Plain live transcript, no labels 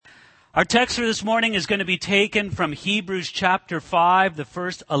Our text for this morning is going to be taken from Hebrews chapter 5, the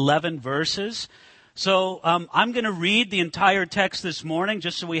first 11 verses. So I'm going to read the entire text this morning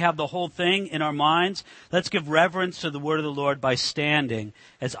just so we have the whole thing in our minds. Let's give reverence to the word of the Lord by standing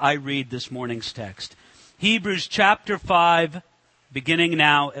as I read this morning's text. Hebrews chapter 5, beginning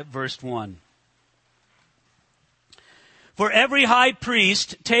now at verse 1. For every high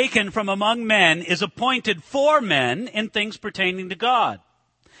priest taken from among men is appointed for men in things pertaining to God,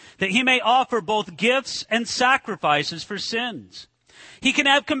 that he may offer both gifts and sacrifices for sins. He can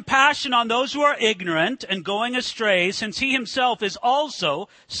have compassion on those who are ignorant and going astray, since he himself is also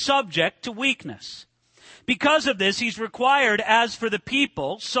subject to weakness. Because of this, he's required, as for the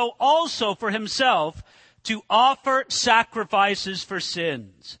people, so also for himself, to offer sacrifices for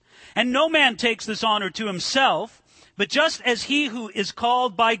sins. And no man takes this honor to himself, but just as he who is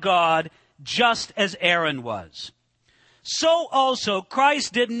called by God, just as Aaron was. So also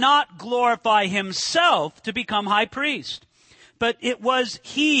Christ did not glorify himself to become high priest, but it was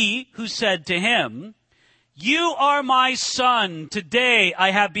he who said to him, "You are my son, today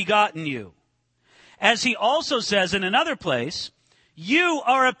I have begotten you." As he also says in another place, "You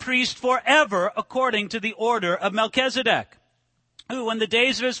are a priest forever according to the order of Melchizedek, who in the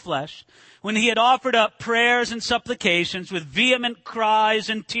days of his flesh, when he had offered up prayers and supplications with vehement cries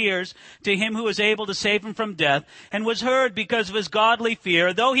and tears to him who was able to save him from death, and was heard because of his godly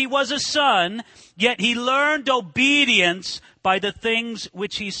fear, though he was a son, yet he learned obedience by the things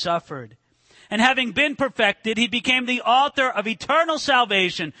which he suffered. And having been perfected, he became the author of eternal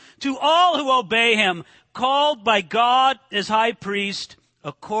salvation to all who obey him, called by God as high priest,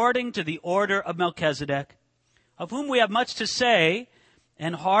 according to the order of Melchizedek, of whom we have much to say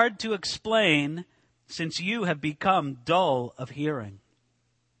and hard to explain, since you have become dull of hearing."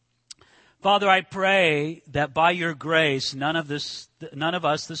 Father, I pray that by your grace, none of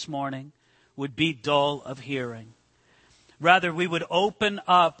us this morning would be dull of hearing. Rather, we would open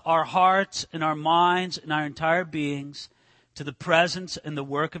up our hearts and our minds and our entire beings to the presence and the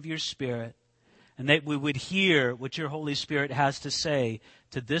work of your Spirit, and that we would hear what your Holy Spirit has to say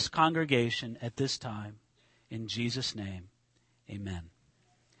to this congregation at this time. In Jesus' name, amen.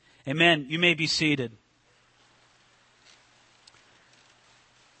 Amen. You may be seated.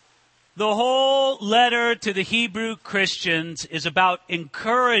 The whole letter to the Hebrew Christians is about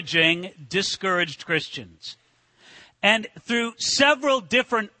encouraging discouraged Christians. And through several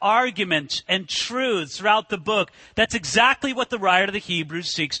different arguments and truths throughout the book, that's exactly what the writer of the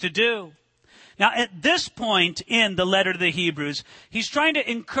Hebrews seeks to do. Now, at this point in the letter to the Hebrews, he's trying to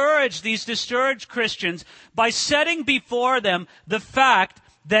encourage these discouraged Christians by setting before them the fact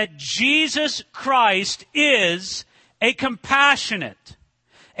that Jesus Christ is a compassionate,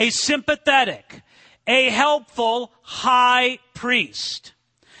 a sympathetic, a helpful high priest.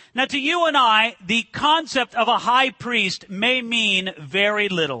 Now, to you and I, the concept of a high priest may mean very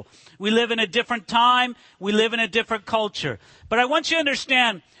little. We live in a different time. We live in a different culture. But I want you to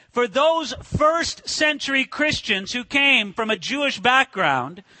understand, for those first century Christians who came from a Jewish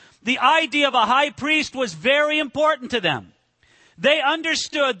background, the idea of a high priest was very important to them. They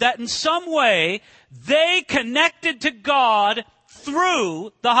understood that in some way they connected to God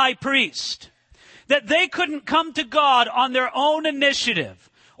through the high priest. That they couldn't come to God on their own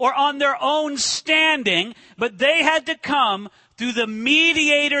initiative or on their own standing, but they had to come through the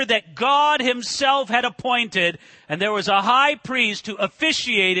mediator that God himself had appointed. And there was a high priest who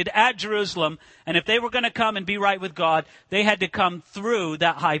officiated at Jerusalem. And if they were going to come and be right with God, they had to come through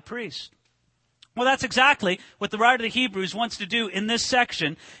that high priest. Well, that's exactly what the writer of the Hebrews wants to do in this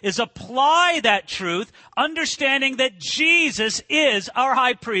section, is apply that truth, understanding that Jesus is our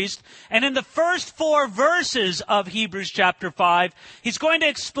high priest. And in the first 4 verses of Hebrews chapter 5, he's going to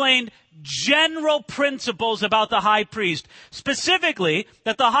explain general principles about the high priest. Specifically,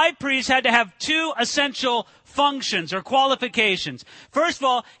 that the high priest had to have 2 essential functions or qualifications. First of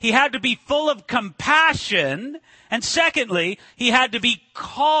all, he had to be full of compassion. And secondly, he had to be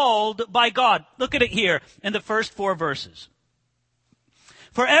called by God. Look at it here in the first 4 verses.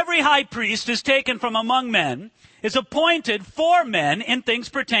 For every high priest is taken from among men, is appointed for men in things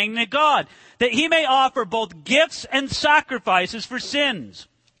pertaining to God, that he may offer both gifts and sacrifices for sins.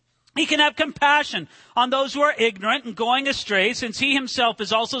 He can have compassion on those who are ignorant and going astray, since he himself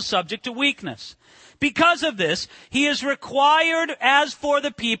is also subject to weakness. Because of this, he is required, as for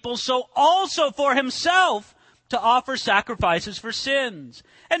the people, so also for himself, to offer sacrifices for sins.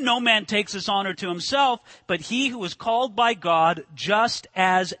 And no man takes this honor to himself, but he who is called by God, just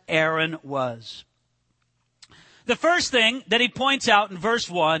as Aaron was. The first thing that he points out in verse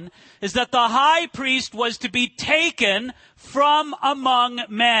 1 is that the high priest was to be taken from among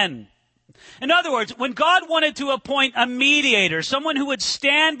men. In other words, when God wanted to appoint a mediator, someone who would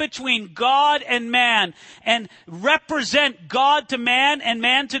stand between God and man and represent God to man and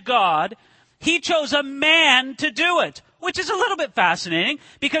man to God, he chose a man to do it, which is a little bit fascinating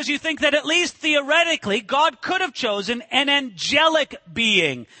because you think that at least theoretically God could have chosen an angelic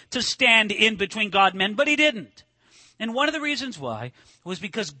being to stand in between God and men, but he didn't. And one of the reasons why was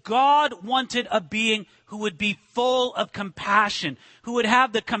because God wanted a being who would be full of compassion, who would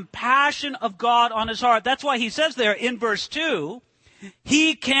have the compassion of God on his heart. That's why he says there in verse 2,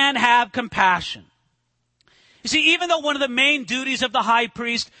 he can have compassion. You see, even though one of the main duties of the high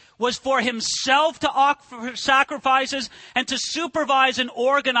priest was for himself to offer sacrifices and to supervise and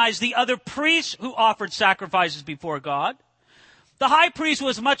organize the other priests who offered sacrifices before God, the high priest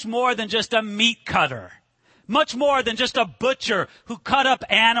was much more than just a meat cutter. Much more than just a butcher who cut up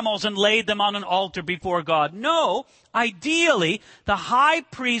animals and laid them on an altar before God. No, ideally, the high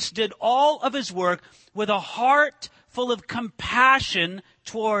priest did all of his work with a heart full of compassion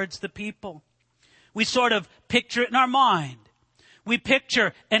towards the people. We sort of picture it in our mind. We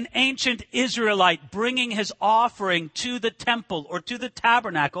picture an ancient Israelite bringing his offering to the temple or to the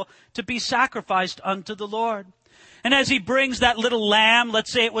tabernacle to be sacrificed unto the Lord. And as he brings that little lamb,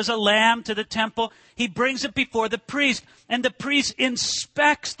 let's say it was a lamb to the temple, he brings it before the priest. And the priest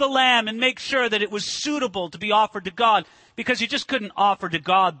inspects the lamb and makes sure that it was suitable to be offered to God. Because you just couldn't offer to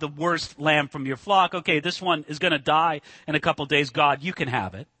God the worst lamb from your flock. Okay, this one is going to die in a couple days. God, you can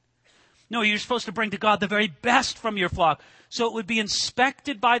have it. No, you're supposed to bring to God the very best from your flock. So it would be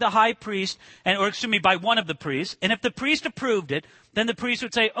inspected by the high priest, by one of the priests. And if the priest approved it, then the priest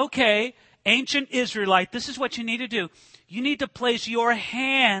would say, okay, ancient Israelite, this is what you need to do. You need to place your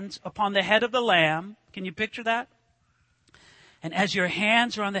hands upon the head of the lamb. Can you picture that? And as your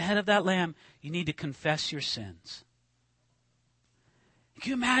hands are on the head of that lamb, you need to confess your sins. Can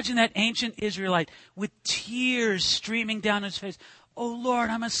you imagine that ancient Israelite with tears streaming down his face? Oh, Lord,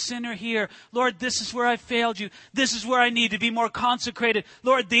 I'm a sinner here. Lord, this is where I failed you. This is where I need to be more consecrated.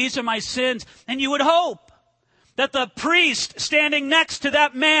 Lord, these are my sins. And you would hope that the priest standing next to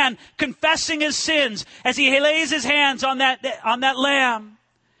that man confessing his sins as he lays his hands on that lamb,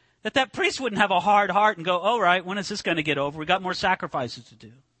 that priest wouldn't have a hard heart and go, all right, when is this going to get over? We got more sacrifices to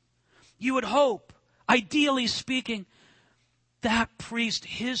do. You would hope, ideally speaking, that priest,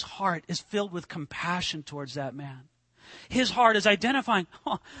 his heart is filled with compassion towards that man. His heart is identifying,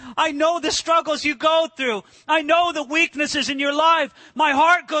 I know the struggles you go through. I know the weaknesses in your life. My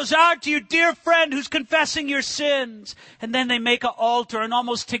heart goes out to your dear friend who's confessing your sins. And then they make an altar, and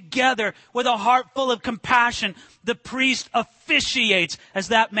almost together with a heart full of compassion, the priest officiates as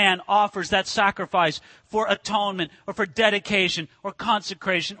that man offers that sacrifice for atonement or for dedication or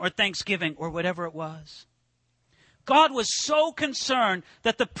consecration or thanksgiving or whatever it was. God was so concerned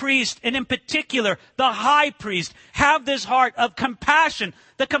that the priest, and in particular the high priest, have this heart of compassion.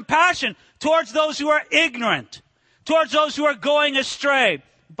 The compassion towards those who are ignorant, towards those who are going astray.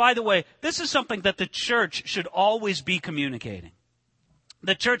 By the way, this is something that the church should always be communicating.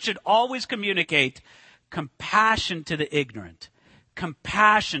 The church should always communicate compassion to the ignorant,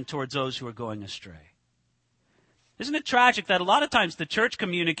 compassion towards those who are going astray. Isn't it tragic that a lot of times the church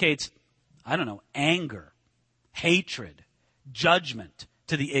communicates, anger, hatred, judgment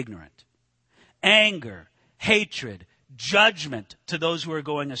to the ignorant. Anger, hatred, judgment to those who are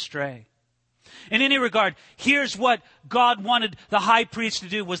going astray. In any regard, here's what God wanted the high priest to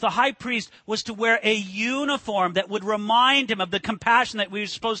do. The high priest was to wear a uniform that would remind him of the compassion that we were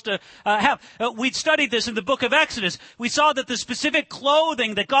supposed to have. We studied this in the book of Exodus. We saw that the specific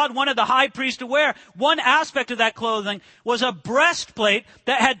clothing that God wanted the high priest to wear, one aspect of that clothing was a breastplate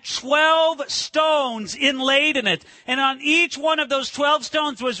that had 12 stones inlaid in it. And on each one of those 12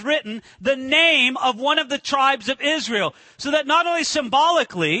 stones was written the name of one of the tribes of Israel. So that not only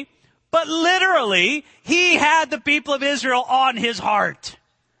symbolically, but literally, he had the people of Israel on his heart.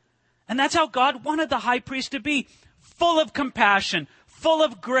 And that's how God wanted the high priest to be. Full of compassion, full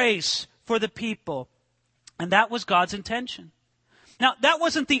of grace for the people. And that was God's intention. Now, that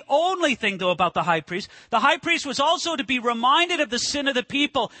wasn't the only thing, though, about the high priest. The high priest was also to be reminded of the sin of the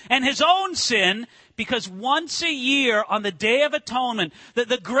people and his own sin, because once a year on the Day of Atonement,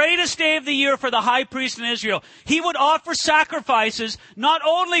 the greatest day of the year for the high priest in Israel, he would offer sacrifices not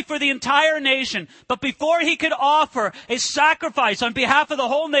only for the entire nation, but before he could offer a sacrifice on behalf of the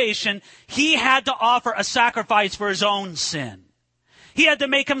whole nation, he had to offer a sacrifice for his own sin. He had to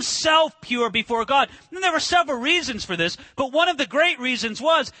make himself pure before God. And there were several reasons for this, but one of the great reasons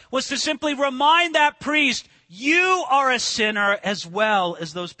was to simply remind that priest, you are a sinner as well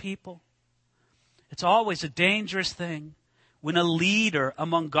as those people. It's always a dangerous thing when a leader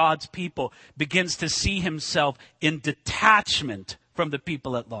among God's people begins to see himself in detachment from the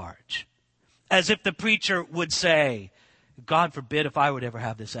people at large. As if the preacher would say, God forbid if I would ever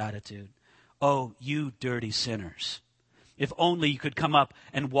have this attitude. Oh, you dirty sinners. If only you could come up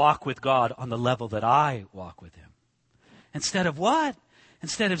and walk with God on the level that I walk with him. Instead of what?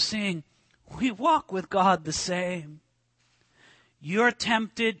 Instead of seeing, we walk with God the same. You're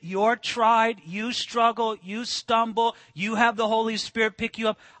tempted, you're tried, you struggle, you stumble, you have the Holy Spirit pick you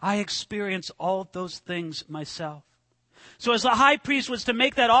up. I experience all of those things myself. So as the high priest was to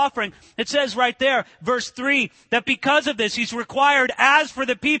make that offering, it says right there, verse 3, that because of this, he's required, as for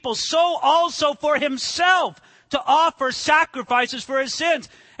the people, so also for himself, to offer sacrifices for his sins.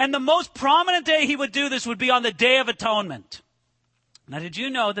 And the most prominent day he would do this would be on the Day of Atonement. Now, did you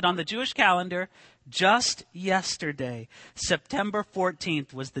know that on the Jewish calendar, just yesterday, September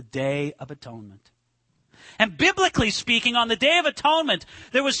 14th, was the Day of Atonement? And biblically speaking, on the Day of Atonement,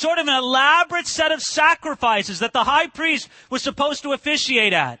 there was sort of an elaborate set of sacrifices that the high priest was supposed to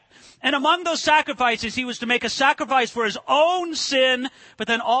officiate at. And among those sacrifices, he was to make a sacrifice for his own sin, but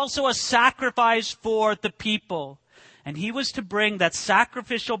then also a sacrifice for the people. And he was to bring that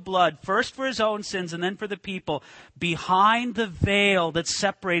sacrificial blood, first for his own sins and then for the people, behind the veil that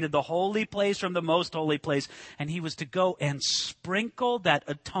separated the holy place from the most holy place. And he was to go and sprinkle that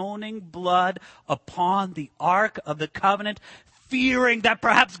atoning blood upon the Ark of the Covenant, fearing that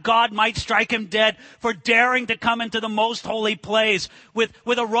perhaps God might strike him dead for daring to come into the most holy place with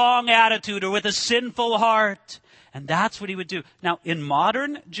a wrong attitude or with a sinful heart. And that's what he would do. Now, in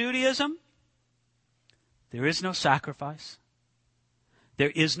modern Judaism, there is no sacrifice.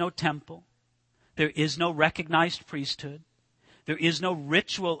 There is no temple. There is no recognized priesthood. There is no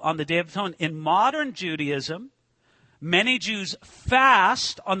ritual on the Day of Atonement. In modern Judaism, many Jews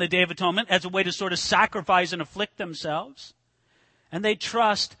fast on the Day of Atonement as a way to sort of sacrifice and afflict themselves. And they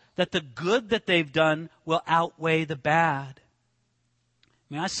trust that the good that they've done will outweigh the bad.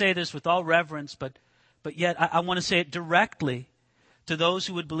 I mean, I say this with all reverence, but yet I want to say it directly to those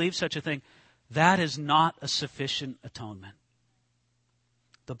who would believe such a thing. That is not a sufficient atonement.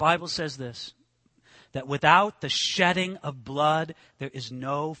 The Bible says this, that without the shedding of blood, there is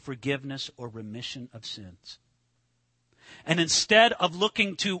no forgiveness or remission of sins. And instead of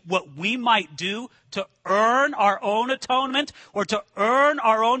looking to what we might do to earn our own atonement or to earn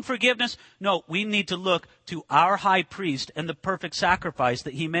our own forgiveness, no, we need to look to our high priest and the perfect sacrifice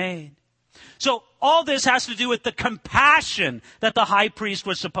that he made. So all this has to do with the compassion that the high priest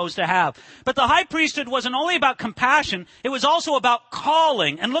was supposed to have. But the high priesthood wasn't only about compassion, it was also about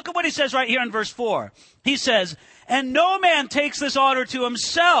calling. And look at what he says right here in verse 4. He says, "And no man takes this honor to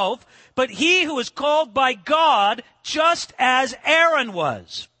himself, but he who is called by God, just as Aaron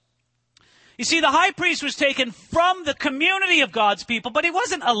was." You see, the high priest was taken from the community of God's people, but he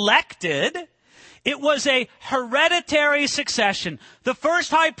wasn't elected. It was a hereditary succession. The first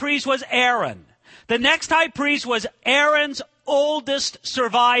high priest was Aaron. The next high priest was Aaron's oldest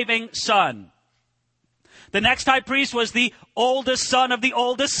surviving son. The next high priest was the oldest son of the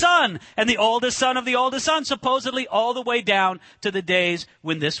oldest son, and the oldest son of the oldest son, supposedly all the way down to the days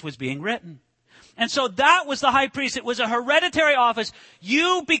when this was being written. And so that was the high priest. It was a hereditary office.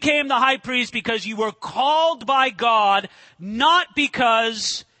 You became the high priest because you were called by God, not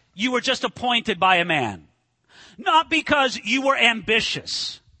because you were just appointed by a man. Not because you were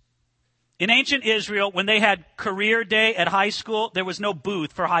ambitious. In ancient Israel, when they had career day at high school, there was no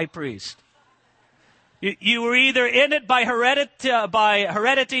booth for high priest. You were either in it by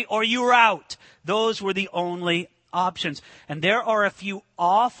heredity or you were out. Those were the only options. And there are a few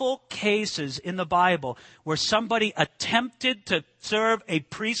awful cases in the Bible where somebody attempted to serve a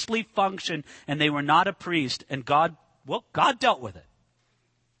priestly function and they were not a priest, and God dealt with it.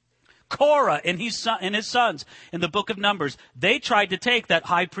 Korah and his sons in the book of Numbers, they tried to take that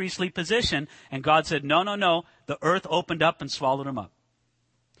high priestly position, and God said, no, the earth opened up and swallowed him up.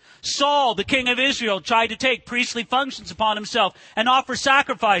 Saul, the king of Israel, tried to take priestly functions upon himself and offer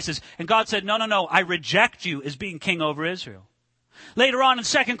sacrifices, and God said, no, I reject you as being king over Israel. Later on in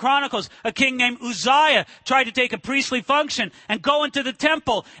 2 Chronicles, a king named Uzziah tried to take a priestly function and go into the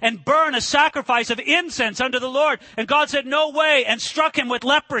temple and burn a sacrifice of incense unto the Lord. And God said, no way, and struck him with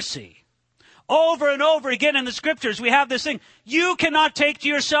leprosy. Over and over again in the scriptures, we have this thing. You cannot take to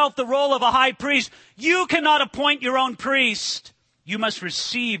yourself the role of a high priest. You cannot appoint your own priest. You must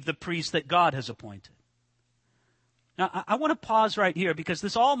receive the priest that God has appointed. Now, I want to pause right here because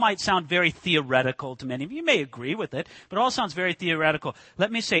this all might sound very theoretical to many of you. You may agree with it, but it all sounds very theoretical.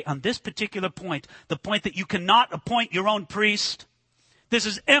 Let me say, on this particular point, the point that you cannot appoint your own priest, this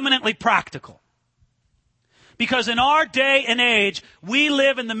is eminently practical. Because in our day and age, we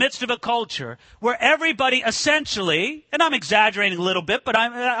live in the midst of a culture where everybody essentially, and I'm exaggerating a little bit, but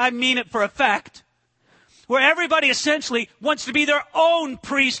I mean it for effect, where everybody essentially wants to be their own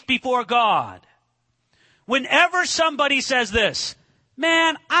priest before God. Whenever somebody says this,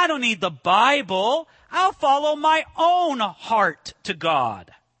 man, I don't need the Bible. I'll follow my own heart to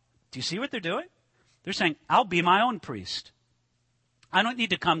God. Do you see what they're doing? They're saying, I'll be my own priest. I don't need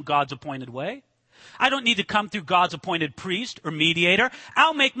to come God's appointed way. I don't need to come through God's appointed priest or mediator.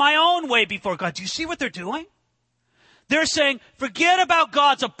 I'll make my own way before God. Do you see what they're doing? They're saying, forget about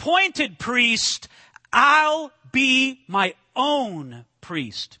God's appointed priest. I'll be my own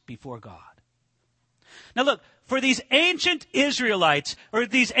priest before God. Now look, for these ancient Israelites, or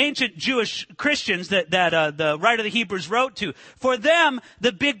these ancient Jewish Christians that the writer of the Hebrews wrote to, for them,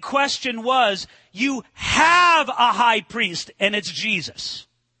 the big question was, you have a high priest, and it's Jesus.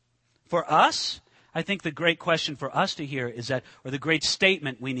 For us, I think the great question for us to hear is that, or the great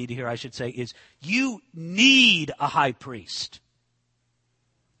statement we need to hear, I should say, is you need a high priest.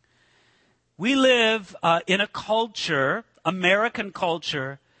 We live in a culture, American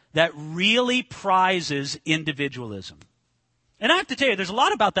culture, that really prizes individualism. And I have to tell you, there's a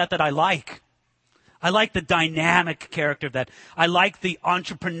lot about that I like. I like the dynamic character of that. I like the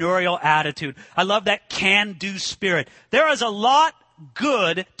entrepreneurial attitude. I love that can-do spirit. There is a lot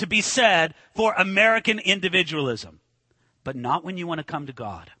good to be said for American individualism, but not when you want to come to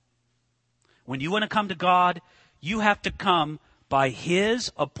God. When you want to come to God, you have to come by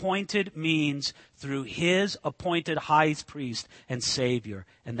His appointed means through His appointed high priest and Savior,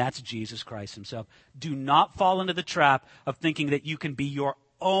 and that's Jesus Christ Himself. Do not fall into the trap of thinking that you can be your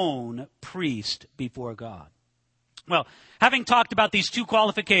own priest before God. Well, having talked about these two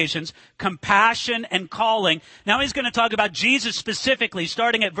qualifications, compassion and calling, now he's going to talk about Jesus specifically,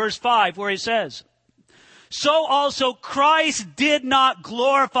 starting at verse 5, where he says, so also Christ did not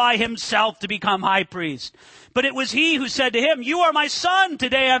glorify himself to become high priest, but it was he who said to him, you are my son,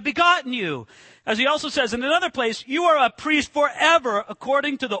 today I have begotten you. As he also says in another place, you are a priest forever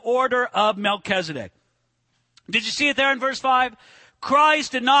according to the order of Melchizedek. Did you see it there in verse 5?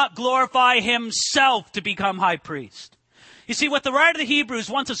 Christ did not glorify himself to become high priest. You see, what the writer of the Hebrews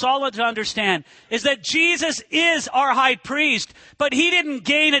wants us all to understand is that Jesus is our high priest, but he didn't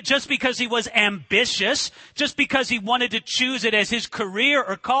gain it just because he was ambitious, just because he wanted to choose it as his career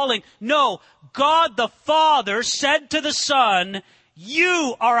or calling. No, God the Father said to the Son,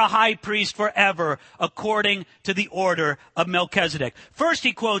 you are a high priest forever according to the order of Melchizedek. First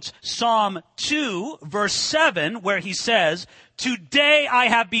he quotes Psalm 2, verse 7, where he says, today I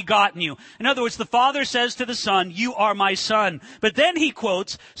have begotten you. In other words, the Father says to the Son, you are my son. But then he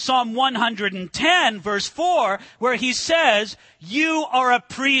quotes Psalm 110, verse 4, where he says, you are a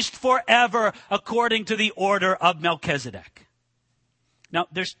priest forever according to the order of Melchizedek. Now,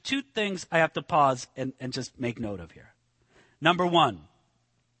 there's two things I have to pause and just make note of here. Number one,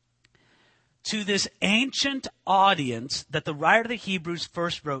 to this ancient audience that the writer of the Hebrews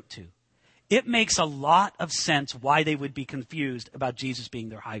first wrote to, it makes a lot of sense why they would be confused about Jesus being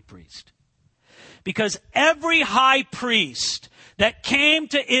their high priest. Because every high priest that came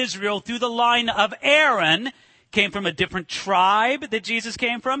to Israel through the line of Aaron came from a different tribe that Jesus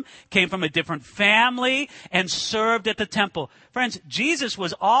came from a different family, and served at the temple. Friends, Jesus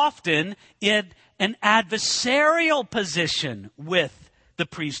was often in an adversarial position with the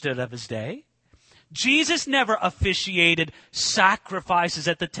priesthood of his day. Jesus never officiated sacrifices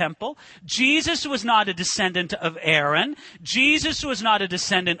at the temple. Jesus was not a descendant of Aaron. Jesus was not a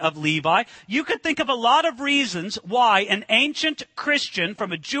descendant of Levi. You could think of a lot of reasons why an ancient Christian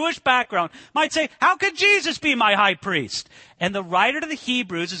from a Jewish background might say, how could Jesus be my high priest? And the writer to the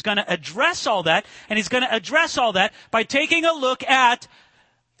Hebrews is going to address all that, and he's going to address all that by taking a look at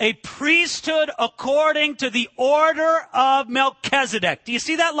a priesthood according to the order of Melchizedek. Do you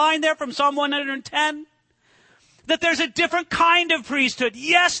see that line there from Psalm 110? That there's a different kind of priesthood.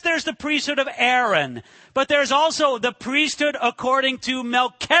 Yes, there's the priesthood of Aaron, but there's also the priesthood according to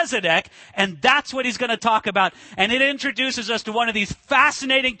Melchizedek, and that's what he's going to talk about. And it introduces us to one of these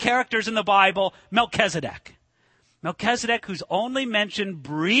fascinating characters in the Bible, Melchizedek. Melchizedek, who's only mentioned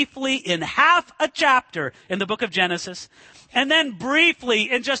briefly in half a chapter in the book of Genesis, and then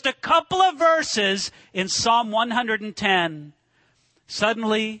briefly in just a couple of verses in Psalm 110.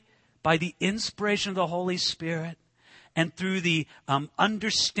 Suddenly, by the inspiration of the Holy Spirit and through the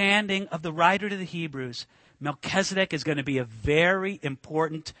understanding of the writer to the Hebrews, Melchizedek is going to be a very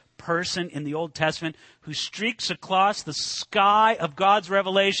important person in the Old Testament who streaks across the sky of God's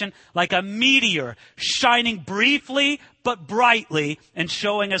revelation like a meteor, shining briefly but brightly and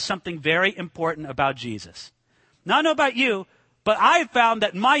showing us something very important about Jesus. Now, I don't know about you, but I've found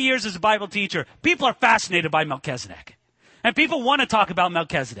that in my years as a Bible teacher, people are fascinated by Melchizedek. And people want to talk about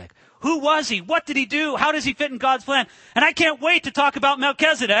Melchizedek. Who was he? What did he do? How does he fit in God's plan? And I can't wait to talk about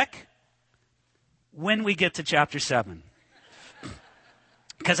Melchizedek when we get to chapter 7.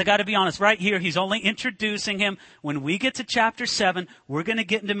 Because I got to be honest, right here, he's only introducing him. When we get to chapter 7, we're going to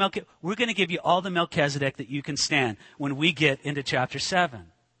get into Melchizedek. We're going to give you all the Melchizedek that you can stand when we get into chapter 7.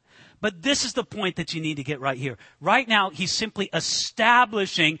 But this is the point that you need to get right here. Right now, he's simply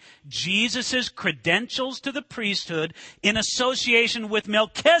establishing Jesus' credentials to the priesthood in association with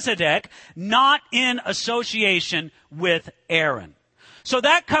Melchizedek, not in association with Aaron. So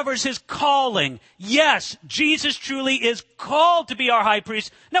that covers his calling. Yes, Jesus truly is called to be our high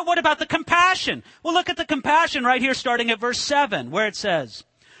priest. Now, what about the compassion? Well, look at the compassion right here starting at verse 7, where it says,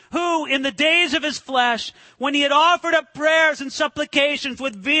 who in the days of his flesh, when he had offered up prayers and supplications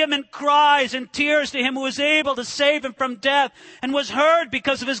with vehement cries and tears to him who was able to save him from death, and was heard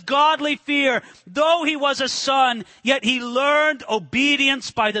because of his godly fear, though he was a son, yet he learned obedience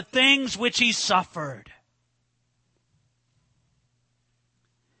by the things which he suffered.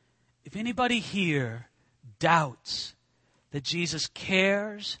 If anybody here doubts that Jesus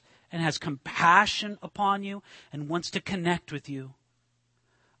cares and has compassion upon you and wants to connect with you,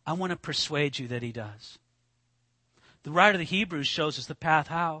 I want to persuade you that he does. The writer of the Hebrews shows us the path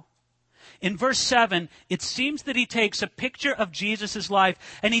how. In verse 7, it seems that he takes a picture of Jesus' life,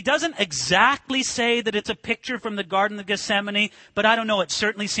 and he doesn't exactly say that it's a picture from the Garden of Gethsemane, but I don't know, it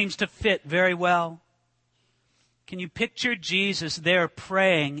certainly seems to fit very well. Can you picture Jesus there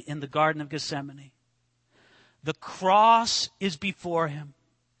praying in the Garden of Gethsemane? The cross is before him.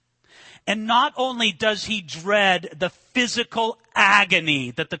 And not only does he dread the physical agony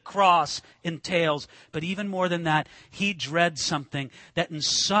that the cross entails, but even more than that, he dreads something that in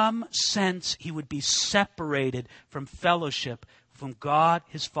some sense he would be separated from fellowship from God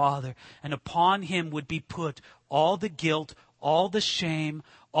his Father. And upon him would be put all the guilt, all the shame,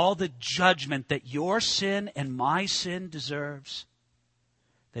 all the judgment that your sin and my sin deserves,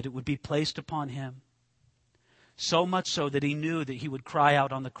 that it would be placed upon him. So much so that he knew that he would cry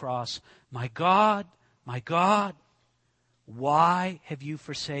out on the cross, my God, why have you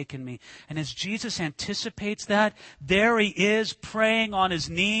forsaken me? And as Jesus anticipates that, there he is praying on his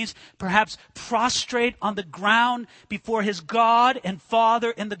knees, perhaps prostrate on the ground before his God and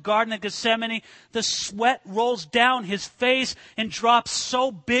Father in the Garden of Gethsemane. The sweat rolls down his face in drops so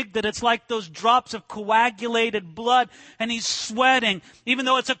big that it's like those drops of coagulated blood. And he's sweating. Even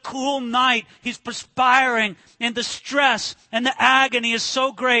though it's a cool night, he's perspiring. And the stress and the agony is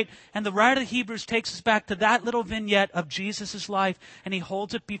so great. And the writer of Hebrews takes us back to that little vignette of Jesus' life, and he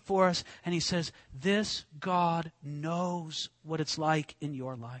holds it before us, and he says, this God knows what it's like in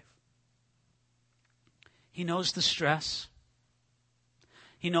your life. He knows the stress.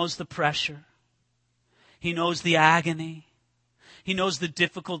 He knows the pressure. He knows the agony. He knows the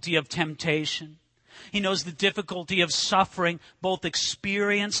difficulty of temptation. He knows the difficulty of suffering, both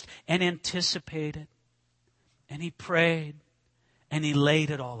experienced and anticipated. And he prayed, and he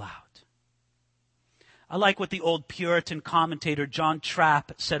laid it all out. I like what the old Puritan commentator John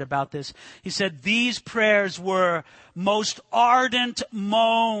Trapp said about this. He said, these prayers were most ardent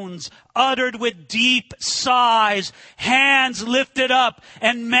moans, uttered with deep sighs, hands lifted up,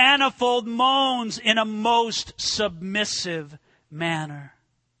 and manifold moans in a most submissive manner.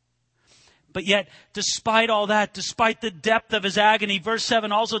 But yet, despite all that, despite the depth of his agony, verse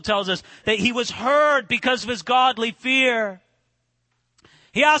 7 also tells us that he was heard because of his godly fear.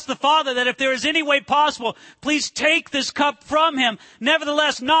 He asked the Father that if there is any way possible, please take this cup from him.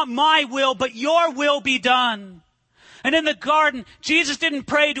 Nevertheless, not my will, but your will be done. And in the garden, Jesus didn't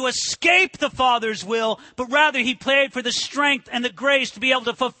pray to escape the Father's will, but rather he prayed for the strength and the grace to be able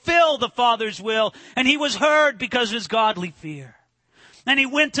to fulfill the Father's will. And he was heard because of his godly fear. And he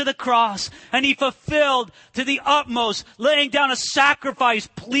went to the cross and he fulfilled to the utmost, laying down a sacrifice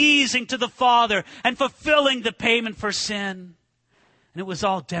pleasing to the Father and fulfilling the payment for sin. And it was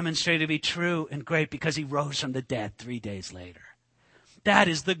all demonstrated to be true and great because he rose from the dead 3 days later. That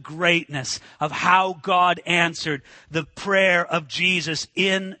is the greatness of how God answered the prayer of Jesus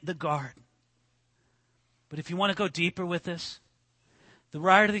in the garden. But if you want to go deeper with this, the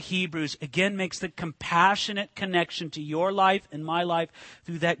writer of the Hebrews again makes the compassionate connection to your life and my life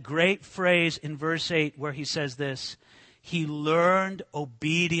through that great phrase in verse 8 where he says this, he learned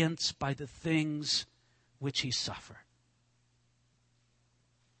obedience by the things which he suffered.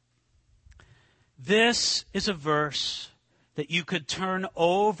 This is a verse that you could turn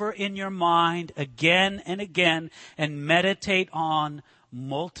over in your mind again and again and meditate on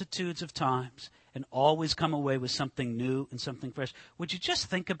multitudes of times and always come away with something new and something fresh. Would you just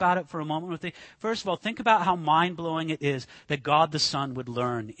think about it for a moment with me? First of all, think about how mind-blowing it is that God the Son would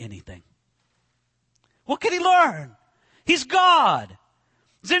learn anything. What could he learn? He's God.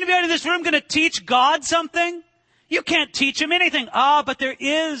 Is anybody in this room going to teach God something? You can't teach him anything. But there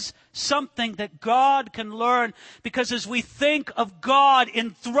is something that God can learn, because as we think of God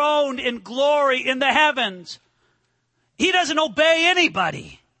enthroned in glory in the heavens, he doesn't obey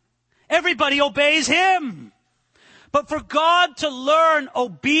anybody. Everybody obeys him. But for God to learn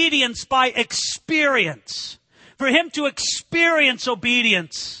obedience by experience, for him to experience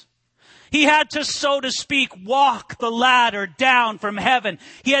obedience, he had to, so to speak, walk the ladder down from heaven.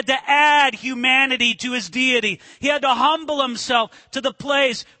 He had to add humanity to his deity. He had to humble himself to the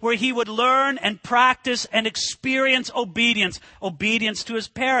place where he would learn and practice and experience obedience. Obedience to his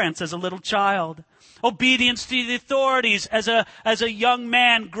parents as a little child. Obedience to the authorities as a young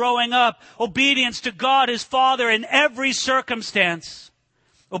man growing up. Obedience to God, his Father, in every circumstance.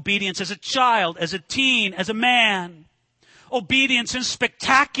 Obedience as a child, as a teen, as a man. Obedience in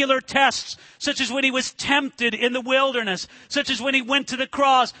spectacular tests, such as when he was tempted in the wilderness, such as when he went to the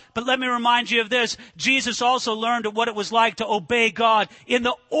cross. But let me remind you of this. Jesus also learned what it was like to obey God in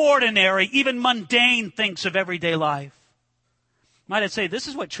the ordinary, even mundane things of everyday life. Might I say, this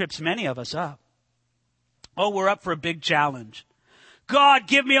is what trips many of us up. Oh, we're up for a big challenge. God,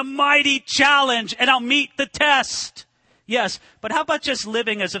 give me a mighty challenge and I'll meet the test. Yes, but how about just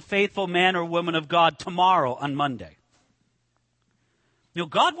living as a faithful man or woman of God tomorrow on Monday? You know,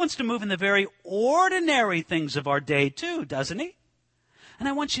 God wants to move in the very ordinary things of our day too, doesn't he? And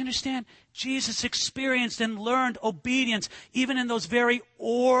I want you to understand, Jesus experienced and learned obedience even in those very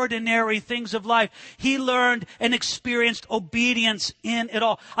ordinary things of life. He learned and experienced obedience in it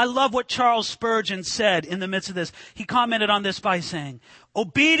all. I love what Charles Spurgeon said in the midst of this. He commented on this by saying,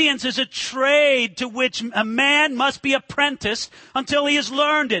 obedience is a trade to which a man must be apprenticed until he has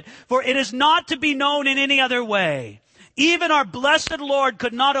learned it, for it is not to be known in any other way. Even our blessed Lord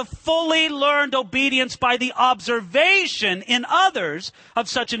could not have fully learned obedience by the observation in others of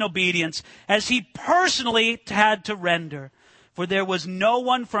such an obedience as he personally had to render. For there was no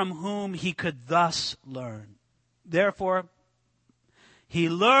one from whom he could thus learn. Therefore, he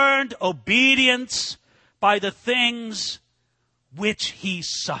learned obedience by the things which he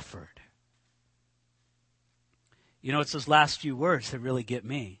suffered. You know, it's those last few words that really get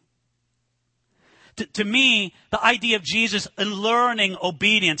me. To me, the idea of Jesus learning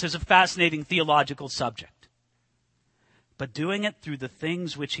obedience is a fascinating theological subject. But doing it through the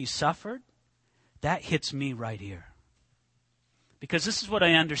things which he suffered, that hits me right here. Because this is what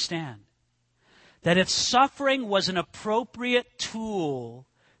I understand. That if suffering was an appropriate tool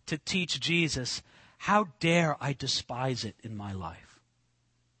to teach Jesus, how dare I despise it in my life?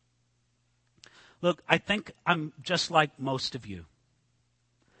 Look, I think I'm just like most of you.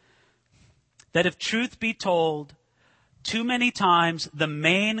 That if truth be told, too many times the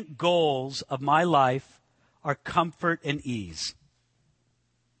main goals of my life are comfort and ease.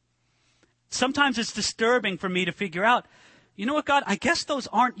 Sometimes it's disturbing for me to figure out, you know what, God, I guess those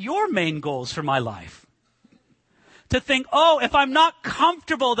aren't your main goals for my life. To think, if I'm not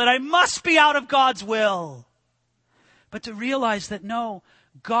comfortable, that I must be out of God's will. But to realize that no,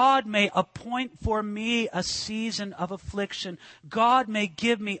 God may appoint for me a season of affliction. God may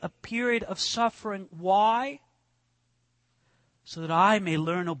give me a period of suffering. Why? So that I may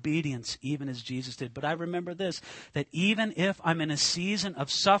learn obedience even as Jesus did. But I remember this, that even if I'm in a season of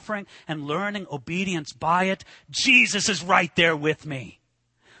suffering and learning obedience by it, Jesus is right there with me.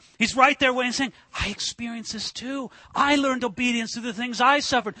 He's right there when he's saying, I experienced this too. I learned obedience through the things I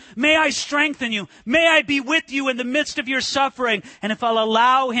suffered. May I strengthen you. May I be with you in the midst of your suffering. And if I'll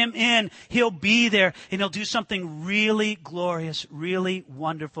allow him in, he'll be there and he'll do something really glorious, really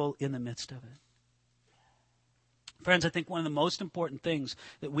wonderful in the midst of it. Friends, I think one of the most important things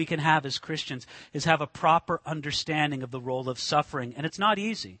that we can have as Christians is have a proper understanding of the role of suffering. And it's not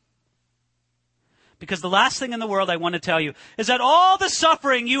easy. Because the last thing in the world I want to tell you is that all the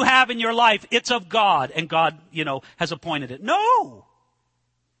suffering you have in your life, it's of God, and God, has appointed it. No!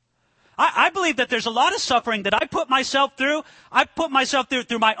 I believe that there's a lot of suffering that I put myself through. I put myself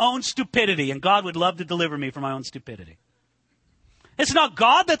through my own stupidity, and God would love to deliver me from my own stupidity. It's not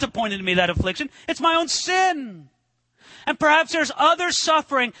God that's appointed me that affliction. It's my own sin. And perhaps there's other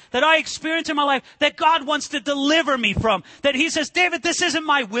suffering that I experience in my life that God wants to deliver me from. That he says, David, this isn't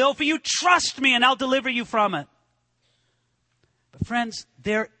my will for you. Trust me and I'll deliver you from it. But friends,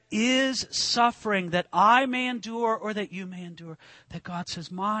 there is suffering that I may endure or that you may endure. That God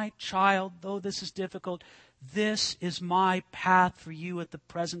says, my child, though this is difficult, this is my path for you at the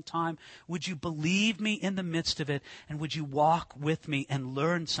present time. Would you believe me in the midst of it? And would you walk with me and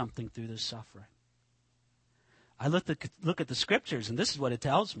learn something through this suffering? I look at the scriptures, and this is what it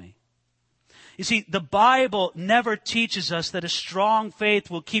tells me. You see, the Bible never teaches us that a strong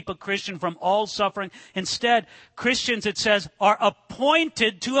faith will keep a Christian from all suffering. Instead, Christians, it says, are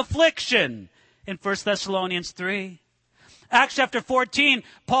appointed to affliction in 1 Thessalonians 3. Acts chapter 14,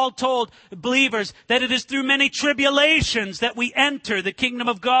 Paul told believers that it is through many tribulations that we enter the kingdom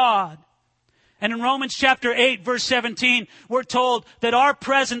of God. And in Romans chapter 8, verse 17, we're told that our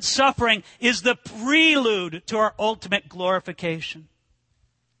present suffering is the prelude to our ultimate glorification.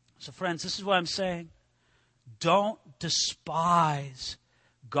 So friends, this is what I'm saying. Don't despise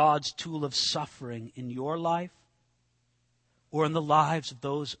God's tool of suffering in your life or in the lives of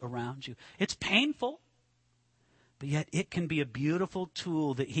those around you. It's painful, but yet it can be a beautiful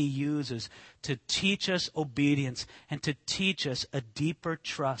tool that He uses to teach us obedience and to teach us a deeper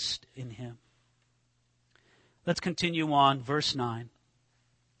trust in Him. Let's continue on, verse 9.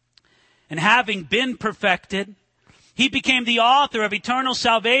 And having been perfected, He became the author of eternal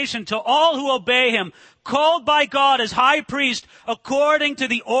salvation to all who obey Him, called by God as high priest according to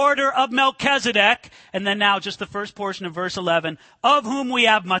the order of Melchizedek. And then now just the first portion of verse 11, of whom we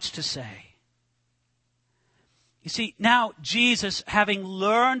have much to say. You see, now Jesus, having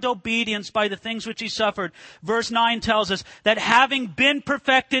learned obedience by the things which He suffered, verse 9 tells us that having been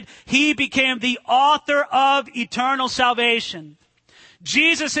perfected, He became the author of eternal salvation.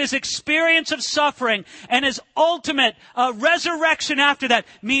 Jesus' experience of suffering and His ultimate resurrection after that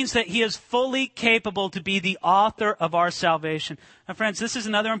means that He is fully capable to be the author of our salvation. Now friends, this is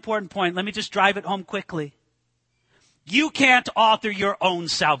another important point. Let me just drive it home quickly. You can't author your own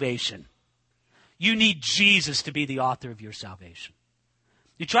salvation. You need Jesus to be the author of your salvation.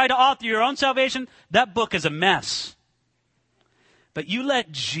 You try to author your own salvation, that book is a mess. But you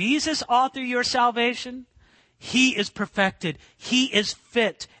let Jesus author your salvation, He is perfected. He is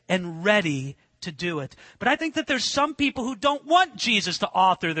fit and ready to do it. But I think that there's some people who don't want Jesus to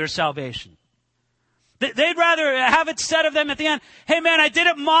author their salvation. They'd rather have it said of them at the end, hey man, I did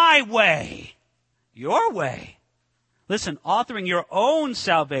it my way. Your way. Listen, authoring your own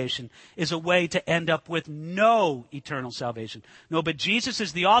salvation is a way to end up with no eternal salvation. No, but Jesus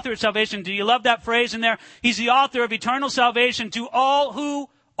is the author of salvation. Do you love that phrase in there? He's the author of eternal salvation to all who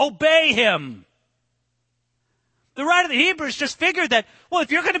obey Him. The writer of the Hebrews just figured that, well,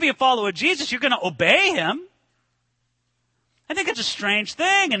 if you're going to be a follower of Jesus, you're going to obey Him. I think it's a strange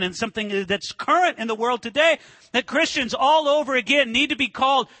thing, and it's something that's current in the world today, that Christians all over again need to be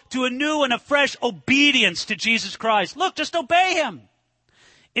called to a new and a fresh obedience to Jesus Christ. Look, just obey Him.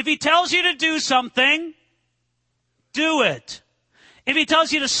 If He tells you to do something, do it. If He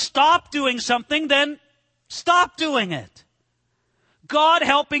tells you to stop doing something, then stop doing it. God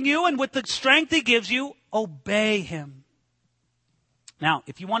helping you, and with the strength He gives you, obey Him. Now,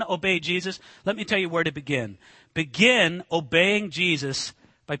 if you want to obey Jesus, let me tell you where to begin. Begin obeying Jesus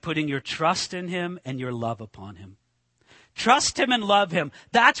by putting your trust in Him and your love upon Him. Trust Him and love Him.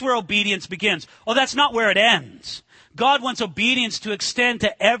 That's where obedience begins. Oh, that's not where it ends. God wants obedience to extend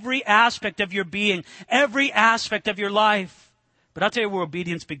to every aspect of your being, every aspect of your life. But I'll tell you where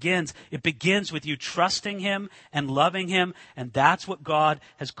obedience begins. It begins with you trusting Him and loving Him, and that's what God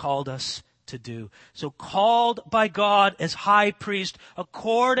has called us to do. So called by God as high priest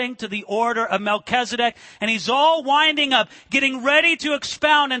according to the order of Melchizedek. And he's all winding up, getting ready to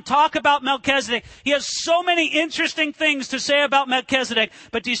expound and talk about Melchizedek. He has so many interesting things to say about Melchizedek.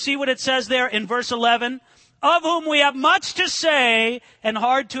 But do you see what it says there in verse 11? Of whom we have much to say and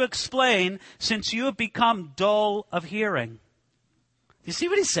hard to explain, since you have become dull of hearing. Do you see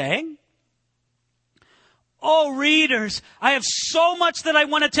what he's saying? Oh, readers, I have so much that I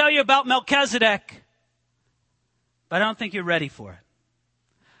want to tell you about Melchizedek, but I don't think you're ready for it.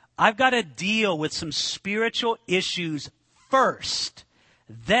 I've got to deal with some spiritual issues first.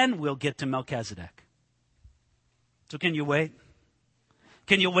 Then we'll get to Melchizedek. So can you wait?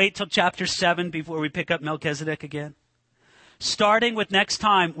 Can you wait till chapter 7 before we pick up Melchizedek again? Starting with next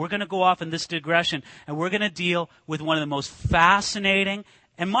time, we're going to go off in this digression, and we're going to deal with one of the most fascinating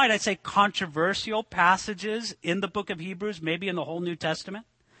and might I say controversial passages in the book of Hebrews, maybe in the whole New Testament.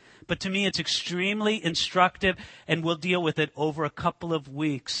 But to me, it's extremely instructive, and we'll deal with it over a couple of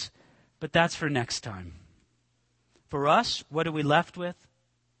weeks. But that's for next time. For us, what are we left with?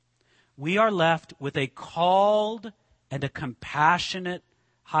 We are left with a called and a compassionate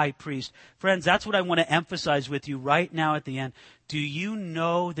high priest. Friends, that's what I want to emphasize with you right now at the end. Do you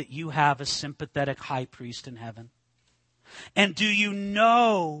know that you have a sympathetic high priest in heaven? And do you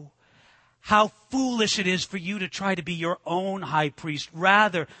know how foolish it is for you to try to be your own high priest.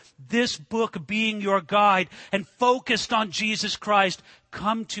 Rather, this book being your guide and focused on Jesus Christ,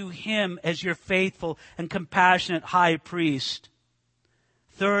 come to Him as your faithful and compassionate high priest.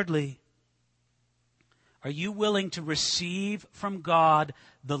 Thirdly, are you willing to receive from God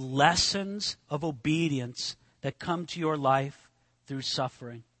the lessons of obedience that come to your life through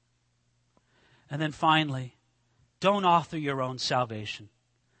suffering? And then finally, don't author your own salvation.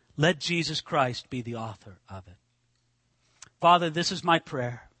 Let Jesus Christ be the author of it. Father, this is my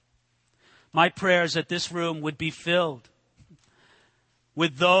prayer. My prayer is that this room would be filled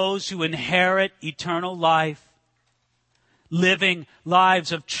with those who inherit eternal life, living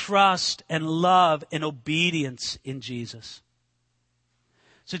lives of trust and love and obedience in Jesus.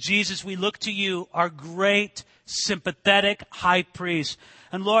 So Jesus, we look to you, our great, sympathetic high priest.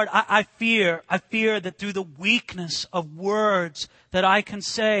 And Lord, I fear that through the weakness of words that I can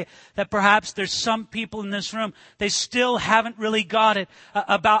say, that perhaps there's some people in this room, they still haven't really got it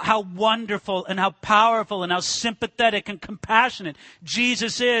about how wonderful and how powerful and how sympathetic and compassionate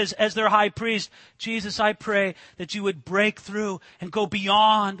Jesus is as their high priest. Jesus, I pray that you would break through and go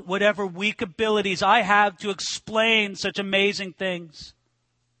beyond whatever weak abilities I have to explain such amazing things.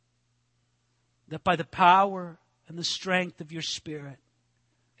 That by the power and the strength of your Spirit,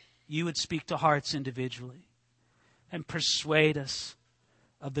 you would speak to hearts individually and persuade us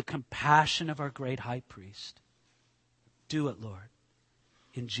of the compassion of our great high priest. Do it, Lord.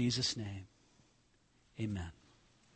 In Jesus' name, amen.